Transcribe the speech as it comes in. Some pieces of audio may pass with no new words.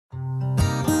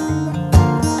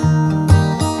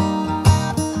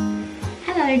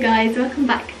guys, welcome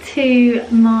back to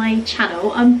my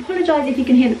channel. I apologise if you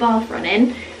can hear the bath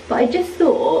running, but I just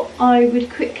thought I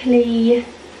would quickly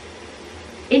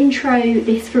intro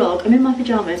this vlog. I'm in my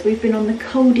pyjamas. We've been on the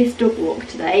coldest dog walk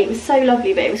today. It was so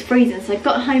lovely, but it was freezing, so I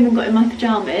got home and got in my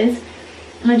pyjamas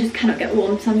and I just cannot get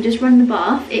warm, so I'm just running the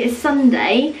bath. It is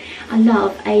Sunday. I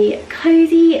love a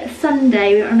cosy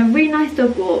Sunday. We're on a really nice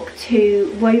dog walk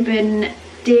to Woburn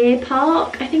Deer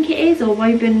Park, I think it is, or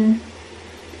Woburn,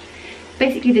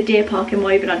 basically the deer park in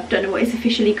Woburn. I don't know what it's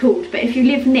officially called, but if you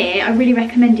live near, I really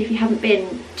recommend, if you haven't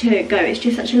been, to go. It's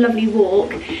just such a lovely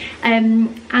walk.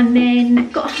 And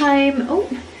then got home, oh,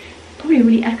 probably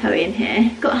really echoey in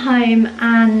here. Got home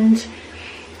and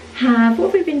what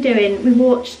have we been doing? We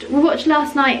watched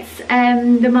last night's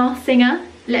The Masked Singer.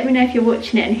 Let me know if you're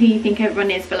watching it and who you think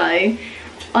everyone is below.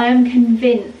 I am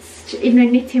convinced, even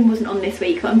though knitting wasn't on this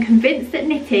week, but I'm convinced that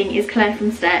knitting is Claire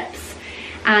from Steps,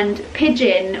 and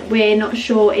pigeon, we're not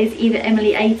sure, is either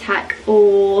Emily Atack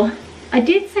or, I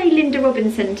did say Linda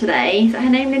Robinson today. Is that her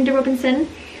name, Linda Robinson?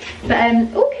 But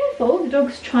oh, careful, the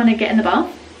dog's trying to get in the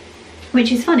bath,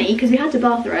 which is funny because we had to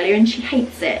bath her earlier and she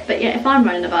hates it. But yeah, if I'm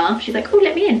running the bath, she's like, oh,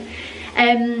 let me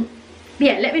in.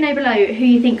 Yeah, let me know below who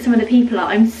you think some of the people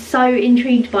are. I'm so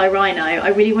intrigued by Rhino. I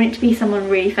really want it to be someone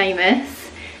really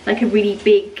famous, like a really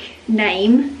big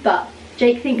name, but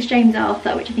Jake thinks James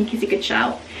Arthur, which I think is a good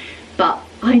shout, but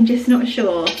I'm just not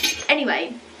sure.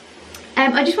 Anyway,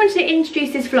 I just wanted to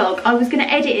introduce this vlog. I was going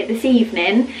to edit it this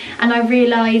evening and I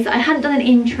realised I hadn't done an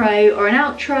intro or an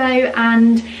outro,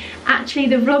 and actually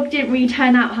the vlog didn't really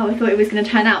turn out how I thought it was going to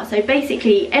turn out. So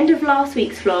basically, end of last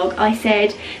week's vlog, I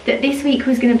said that this week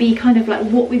was going to be kind of like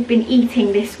what we've been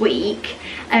eating this week.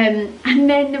 And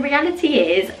then the reality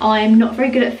is I'm not very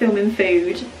good at filming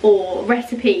food or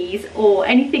recipes or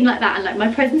anything like that, and like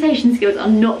my presentation skills are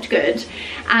not good.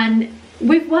 And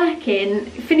with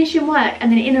finishing work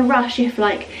and then in a rush, if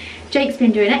like Jake's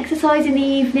been doing exercise in the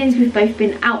evenings, we've both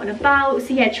been out and about,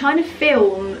 so yeah, trying to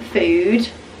film food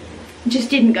just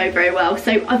didn't go very well.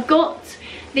 So I've got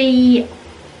the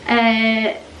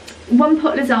one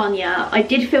pot lasagna. I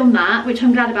did film that, which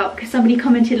I'm glad about because somebody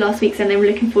commented last week saying they were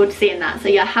looking forward to seeing that. So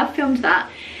yeah, I have filmed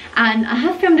that, and I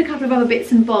have filmed a couple of other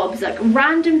bits and bobs, like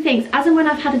random things. As and when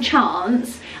I've had a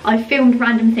chance, I've filmed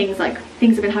random things, like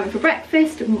things I've been having for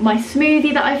breakfast, my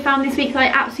smoothie that I found this week that I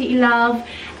absolutely love.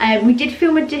 We did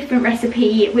film a different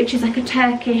recipe, which is like a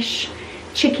Turkish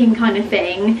chicken kind of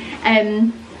thing.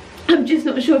 I'm just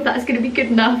not sure if that's going to be good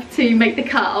enough to make the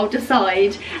cut. I'll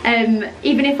decide.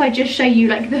 Even if I just show you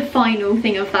like the final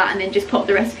thing of that and then just pop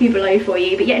the recipe below for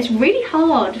you. But yeah, it's really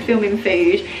hard filming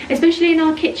food, especially in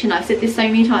our kitchen. I've said this so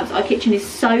many times, our kitchen is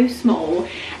so small.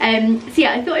 So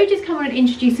yeah, I thought I'd just come on and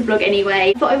introduce the vlog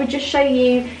anyway. I thought I would just show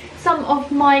you some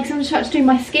of my, because I'm just about to do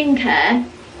my skincare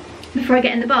before I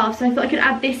get in the bath, so I thought I could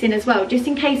add this in as well, just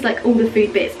in case like all the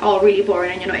food bits are really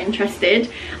boring and you're not interested.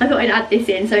 I thought I'd add this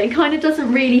in, so it kind of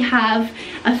doesn't really have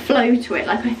a flow to it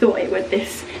like I thought it would,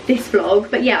 this vlog.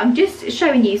 But yeah, I'm just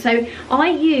showing you. So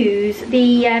I use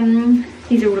the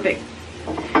these are all a bit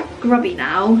grubby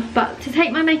now, but to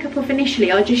take my makeup off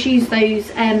initially, I just use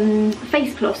those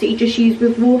face cloths that you just use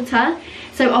with water.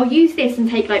 So I'll use this and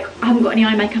take, like, I haven't got any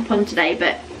eye makeup on today,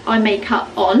 but eye makeup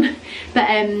on, but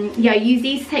yeah, I use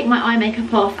these to take my eye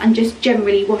makeup off and just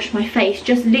generally wash my face,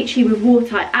 just literally with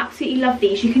water. I absolutely love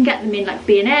these. You can get them in like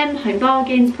B&M, Home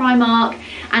Bargains, Primark,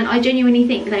 and I genuinely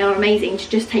think they are amazing to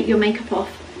just take your makeup off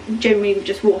generally with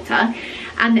just water.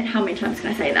 And then, how many times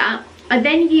can I say that? I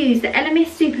then use the Elemis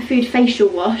Superfood facial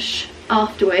wash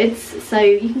afterwards, so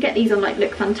you can get these on like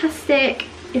Look Fantastic,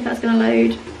 if that's going to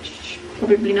load,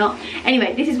 probably not.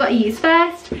 Anyway, this is what I use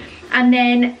first. And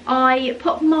then I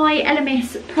pop my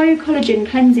Elemis Pro Collagen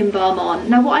Cleansing Balm on.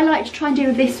 Now what I like to try and do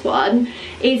with this one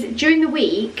is during the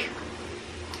week,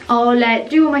 I'll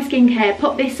do all my skincare,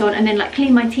 pop this on, and then like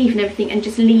clean my teeth and everything and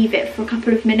just leave it for a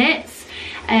couple of minutes,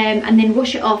 and then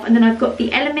wash it off. And then I've got the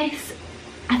Elemis,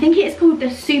 I think it's called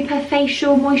the Super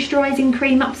Facial Moisturising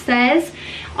Cream upstairs.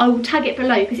 I will tag it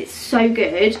below because it's so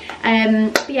good.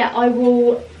 But yeah, I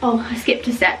will, oh, I skipped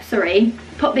a step, sorry.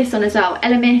 Pop this on as well,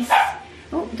 Elemis.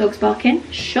 Oh, dog's barking.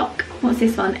 Shock. What's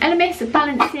this one? Elemis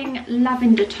Balancing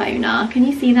Lavender Toner. Can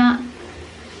you see that?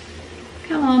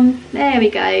 Come on. There we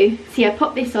go. So yeah,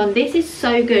 pop this on. This is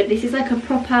so good. This is like a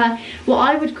proper, what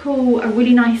I would call a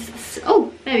really nice,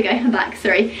 oh, there we go, I'm back,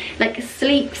 sorry. Like a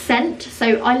sleep scent.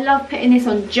 So I love putting this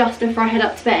on just before I head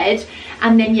up to bed.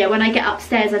 And then yeah, when I get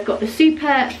upstairs, I've got the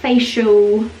Super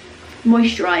Facial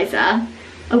Moisturiser.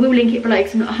 I will link it below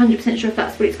because I'm not 100% sure if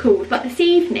that's what it's called. But this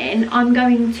evening I'm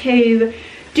going to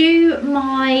do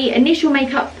my initial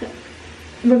makeup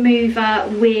remover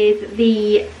with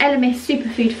the Elemis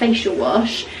Superfood facial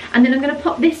wash, and then I'm going to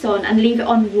pop this on and leave it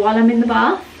on while I'm in the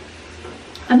bath.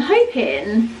 I'm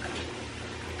hoping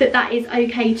that that is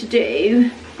okay to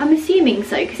do. I'm assuming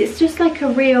so, because it's just like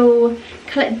a real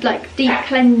like deep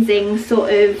cleansing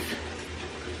sort of,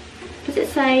 does it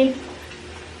say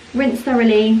rinse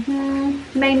thoroughly,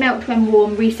 may melt when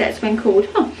warm, resets when cooled.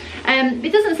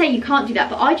 It doesn't say you can't do that,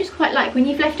 but I just quite like when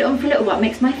you've left it on for a little while, it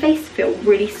makes my face feel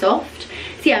really soft.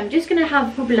 So yeah, I'm just going to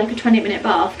have probably like a 20-minute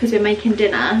bath because we're making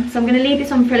dinner, so I'm going to leave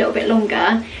this on for a little bit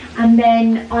longer. And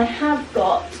then I have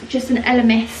got just an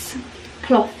Elemis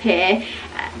cloth here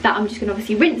that I'm just going to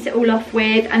obviously rinse it all off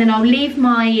with, and then I'll leave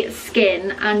my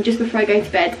skin, and just before I go to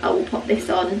bed I will pop this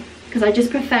on because I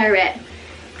just prefer it,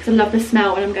 because I love the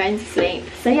smell when I'm going to sleep.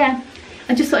 So yeah,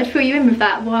 I just thought I'd fill you in with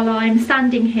that while I'm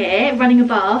standing here running a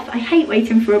bath. I hate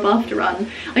waiting for a bath to run,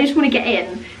 I just want to get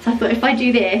in, so I thought if I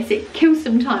do this it kills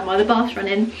some time while the bath's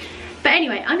running. But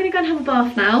anyway, I'm going to go and have a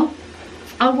bath now.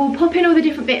 I will pop in all the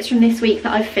different bits from this week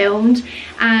that I've filmed,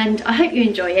 and I hope you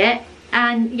enjoy it.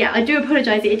 And yeah, I do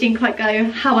apologise that it didn't quite go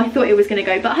how I thought it was going to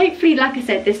go, but hopefully, like I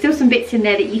said, there's still some bits in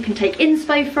there that you can take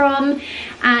inspo from,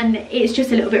 and it's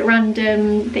just a little bit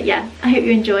random. But yeah, I hope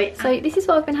you enjoy it. So this is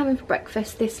what I've been having for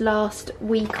breakfast this last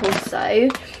week or so.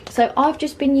 So I've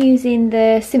just been using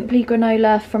the Simply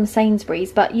granola from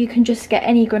Sainsbury's, but you can just get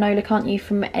any granola, can't you,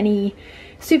 from any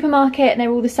supermarket, and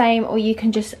they're all the same, or you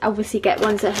can just obviously get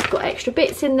ones that have got extra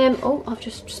bits in them. Oh, I've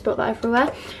just spilt that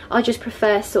everywhere. I just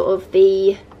prefer sort of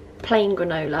the plain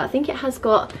granola. I think it has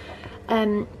got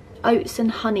oats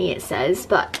and honey, it says,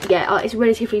 but yeah, it's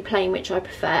relatively plain, which I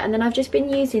prefer. And then I've just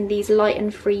been using these light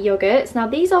and free yogurts. Now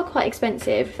these are quite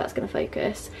expensive, if that's going to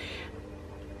focus,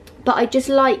 but I just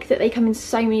like that they come in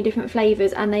so many different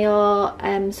flavours, and they are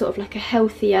sort of like a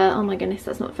healthier, oh my goodness,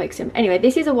 that's not focusing. Anyway,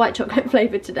 this is a white chocolate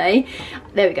flavour today.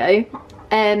 There we go.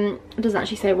 It doesn't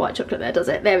actually say white chocolate there, does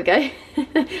it? There we go.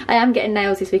 I am getting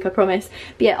nails this week, I promise.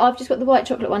 But yeah, I've just got the white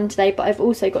chocolate one today, but I've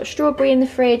also got strawberry in the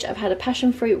fridge. I've had a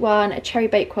passion fruit one, a cherry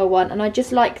bakewell one, and I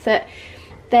just like that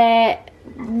they're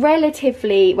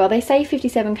relatively, well, they say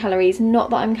 57 calories, not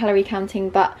that I'm calorie counting,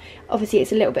 but obviously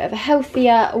it's a little bit of a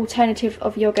healthier alternative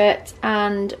of yogurt.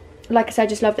 And like I said, I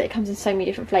just love that it comes in so many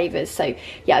different flavours. So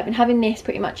yeah, I've been having this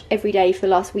pretty much every day for the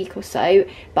last week or so,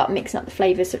 but mixing up the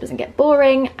flavours so it doesn't get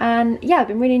boring. And yeah, I've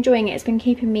been really enjoying it. It's been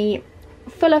keeping me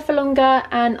fuller for longer,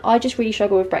 and I just really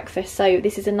struggle with breakfast, so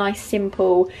this is a nice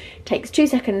simple, takes 2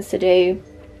 seconds to do,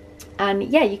 and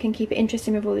yeah, you can keep it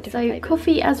interesting with all the different flavours.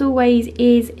 Coffee, as always,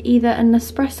 is either an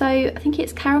espresso, I think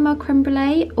it's caramel creme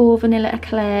brulee, or vanilla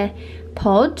eclair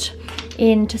pod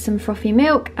into some frothy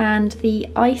milk, and the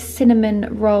iced cinnamon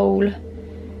roll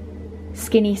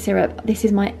skinny syrup. This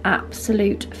is my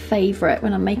absolute favourite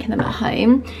when I'm making them at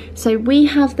home. So we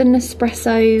have the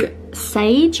Nespresso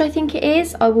Sage, I think it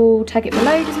is. I will tag it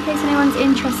below just in case anyone's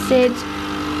interested.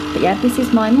 But yeah, this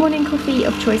is my morning coffee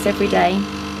of choice every day.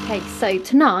 Okay, so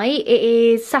tonight it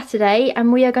is Saturday,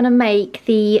 and we are going to make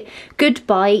the Good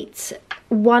Bite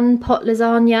one pot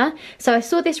lasagna. So I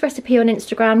saw this recipe on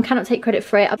Instagram, cannot take credit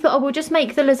for it. I thought I will just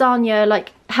make the lasagna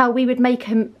like how we would make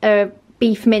a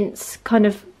beef mince kind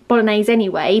of bolognese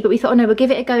anyway, but we thought, oh no, we'll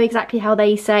give it a go exactly how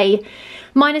they say,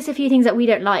 minus a few things that we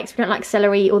don't like. So we don't like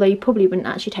celery, although you probably wouldn't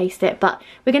actually taste it, but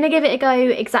we're going to give it a go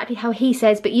exactly how he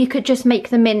says. But you could just make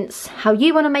the mince how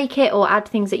you want to make it, or add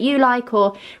things that you like.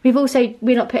 Or we're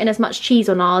not putting as much cheese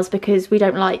on ours because we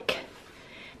don't like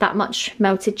that much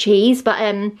melted cheese. But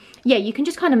yeah, you can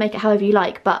just kind of make it however you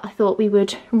like, but I thought we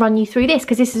would run you through this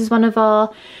because this is one of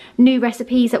our new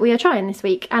recipes that we are trying this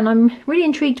week, and I'm really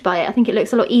intrigued by it. I think it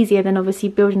looks a lot easier than obviously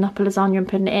building up a lasagna and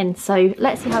putting it in, so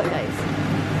let's see how it goes.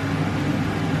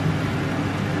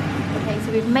 Okay,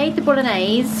 so we've made the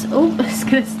bolognese. Oh, I'm just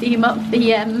going to steam up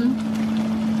the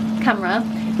camera.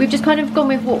 We've just kind of gone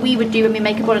with what we would do when we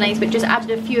make a bolognese, but just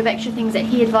added a few of extra things that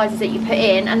he advises that you put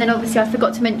in. And then obviously I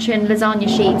forgot to mention lasagna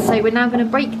sheets, so we're now going to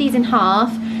break these in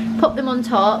half, pop them on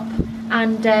top,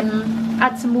 and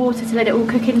add some water to let it all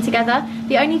cook in together.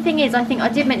 The only thing is, I think I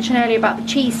did mention earlier about the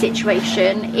cheese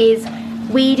situation, is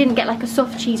we didn't get like a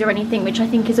soft cheese or anything, which I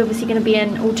think is obviously going to be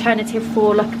an alternative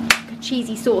for like a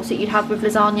cheesy sauce that you'd have with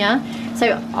lasagna.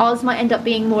 So ours might end up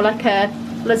being more like a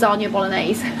lasagna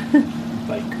bolognese.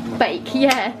 Bake,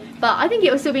 yeah, but I think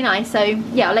it will still be nice. So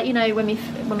yeah, I'll let you know when we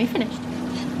finished.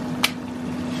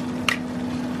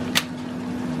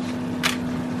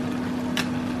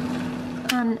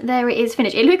 And there it is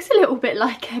finished. It looks a little bit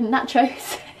like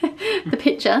nachos, the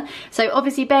picture. So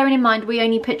obviously bearing in mind we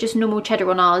only put just normal cheddar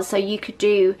on ours, so you could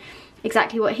do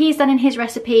exactly what he's done in his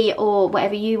recipe or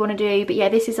whatever you want to do. But yeah,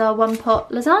 this is our one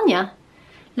pot lasagna.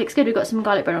 Looks good. We've got some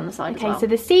garlic bread on the side as well. So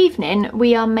this evening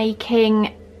we are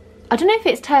making, I don't know if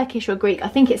it's Turkish or Greek. I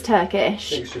think it's Turkish.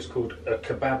 I think it's just called a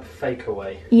kebab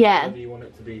fakeaway. Yeah. Whether you want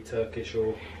it to be Turkish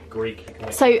or Greek.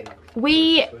 So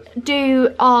we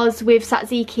do ours with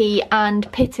tzatziki and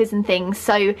pittas and things.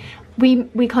 So we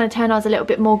kind of turn ours a little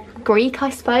bit more Greek,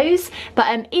 I suppose.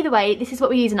 But either way, this is what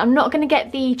we're using. I'm not going to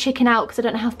get the chicken out because I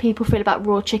don't know how people feel about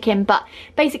raw chicken. But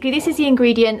basically, this is the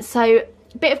ingredients. So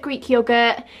a bit of Greek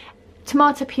yogurt,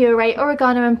 tomato puree,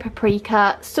 oregano and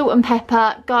paprika, salt and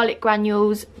pepper, garlic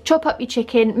granules. Chop up your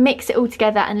chicken, mix it all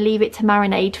together and leave it to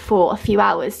marinate for a few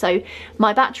hours. So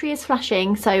my battery is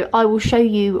flashing, so I will show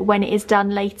you when it is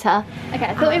done later. Okay,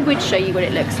 I thought I would show you what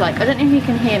it looks like. I don't know if you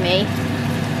can hear me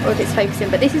or if it's focusing,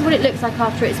 but this is what it looks like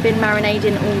after it's been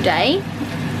marinating all day.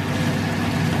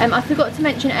 I forgot to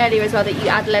mention earlier as well that you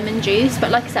add lemon juice, but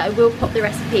like I said, I will pop the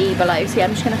recipe below. So yeah,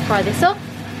 I'm just going to fry this off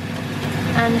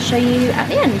and show you at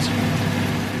the end.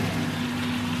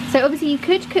 So obviously you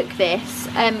could cook this,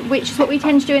 which is what we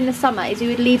tend to do in the summer, is we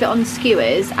would leave it on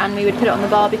skewers and we would put it on the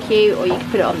barbecue, or you could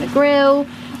put it on the grill.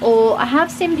 Or I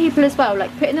have seen people as well,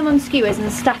 like putting them on skewers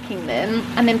and stacking them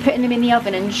and then putting them in the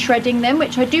oven and shredding them,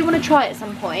 which I do want to try at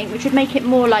some point, which would make it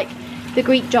more like the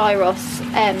Greek gyros,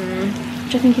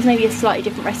 which I think is maybe a slightly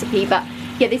different recipe. But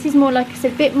yeah, this is more like, it's a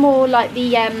bit more like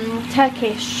the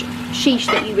Turkish shish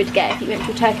that you would get if you went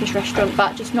to a Turkish restaurant,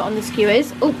 but just not on the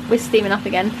skewers. Oh, we're steaming up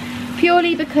again.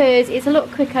 Purely because it's a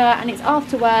lot quicker and it's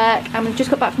after work and we've just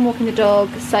got back from walking the dog.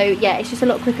 So yeah, it's just a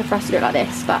lot quicker for us to do it like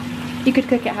this, but you could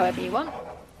cook it however you want.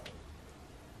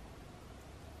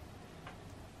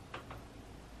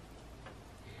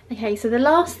 Okay, so the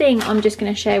last thing I'm just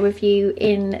going to share with you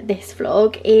in this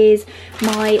vlog is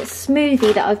my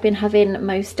smoothie that I've been having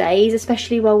most days,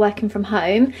 especially while working from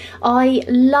home. I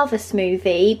love a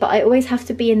smoothie, but I always have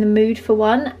to be in the mood for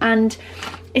one, and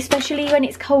especially when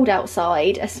it's cold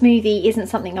outside, a smoothie isn't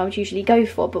something I would usually go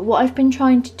for. But what I've been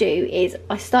trying to do is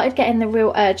I started getting the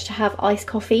real urge to have iced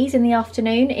coffees in the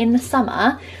afternoon in the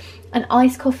summer. An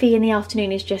iced coffee in the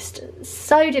afternoon is just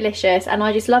so delicious, and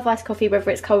I just love iced coffee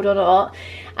whether it's cold or not.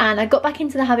 And I got back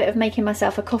into the habit of making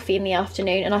myself a coffee in the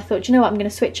afternoon, and I thought, you know what, I'm going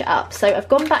to switch it up. So I've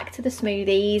gone back to the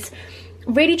smoothies,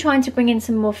 really trying to bring in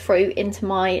some more fruit into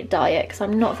my diet because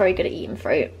I'm not very good at eating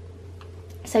fruit.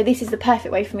 So this is the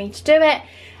perfect way for me to do it.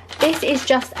 This is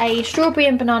just a strawberry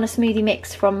and banana smoothie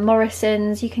mix from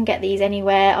Morrison's. You can get these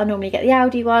anywhere. I normally get the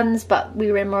Aldi ones, but we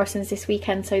were in Morrison's this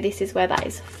weekend, so this is where that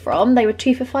is from. They were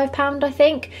 2 for £5, I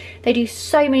think. They do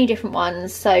so many different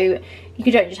ones, so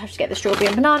you don't just have to get the strawberry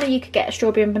and banana. You could get a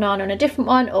strawberry and banana and a different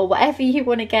one, or whatever you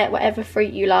want to get, whatever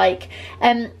fruit you like.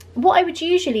 What I would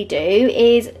usually do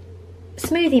is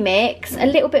smoothie mix, a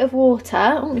little bit of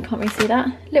water. Oh, you can't really see that.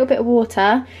 A little bit of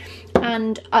water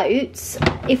and oats.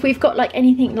 If we've got like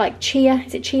anything like chia,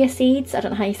 is it chia seeds? I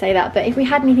don't know how you say that, but if we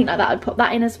had anything like that, I'd pop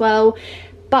that in as well.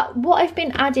 But what I've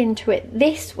been adding to it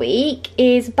this week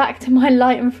is, back to my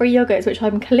light and free yogurts, which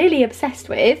I'm clearly obsessed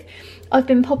with, I've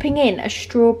been popping in a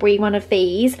strawberry one of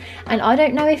these. And I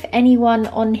don't know if anyone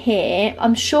on here,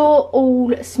 I'm sure all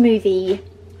smoothie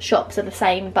shops are the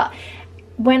same, but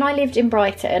when I lived in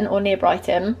Brighton, or near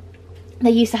Brighton,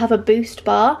 they used to have a Boost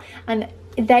bar, and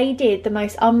they did the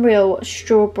most unreal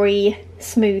strawberry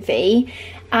smoothie,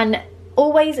 and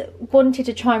always wanted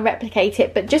to try and replicate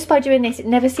it, but just by doing this it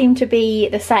never seemed to be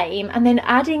the same. And then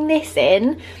adding this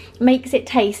in makes it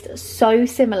taste so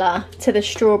similar to the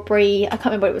strawberry, I can't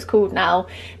remember what it was called now,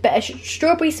 but a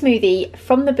strawberry smoothie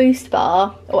from the Boost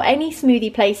bar, or any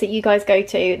smoothie place that you guys go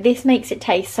to, this makes it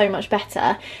taste so much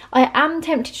better. I am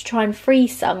tempted to try and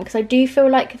freeze some, because I do feel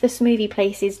like the smoothie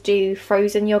places do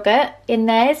frozen yogurt in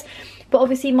theirs, but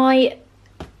obviously my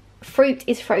fruit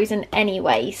is frozen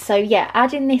anyway. So yeah,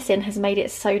 adding this in has made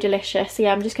it so delicious. So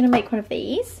yeah, I'm just going to make one of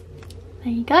these.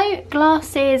 There you go.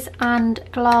 Glasses and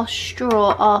glass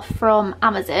straw are from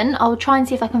Amazon. I'll try and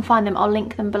see if I can find them. I'll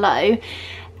link them below.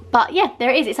 But yeah, there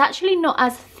it is. It's actually not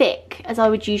as thick as I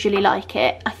would usually like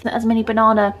it. I think it has many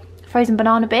frozen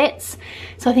banana bits,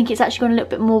 so I think it's actually going a little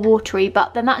bit more watery,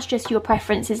 but then that's just your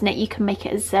preference, isn't it? You can make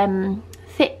it as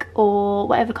thick or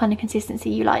whatever kind of consistency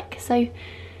you like. So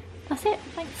that's it.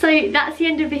 Thanks. So that's the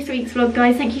end of this week's vlog,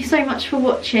 guys. Thank you so much for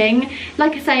watching.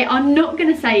 Like I say, I'm not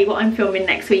going to say what I'm filming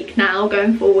next week now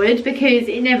going forward, because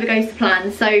it never goes to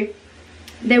plan. So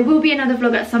there will be another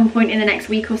vlog at some point in the next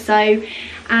week or so.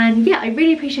 And yeah, I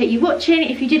really appreciate you watching.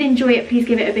 If you did enjoy it, please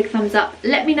give it a big thumbs up.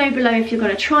 Let me know below if you're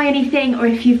going to try anything, or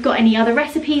if you've got any other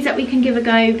recipes that we can give a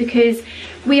go, because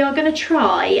we are going to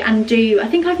try and do, I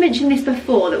think I've mentioned this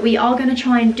before, that we are going to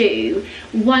try and do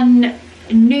one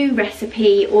new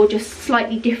recipe or just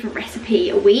slightly different recipe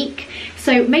a week.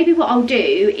 So maybe what I'll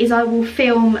do is I will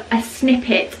film a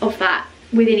snippet of that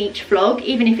within each vlog,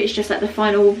 even if it's just like the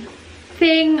final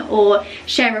thing, or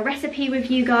share a recipe with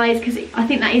you guys, because I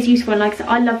think that is useful. And like I said,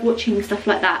 I love watching stuff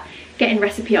like that, getting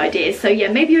recipe ideas. So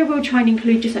yeah, maybe I will try and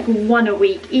include just like one a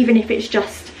week, even if it's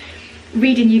just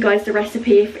reading you guys the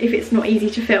recipe if it's not easy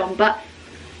to film. But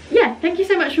yeah, thank you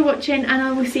so much for watching, and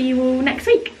I will see you all next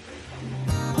week.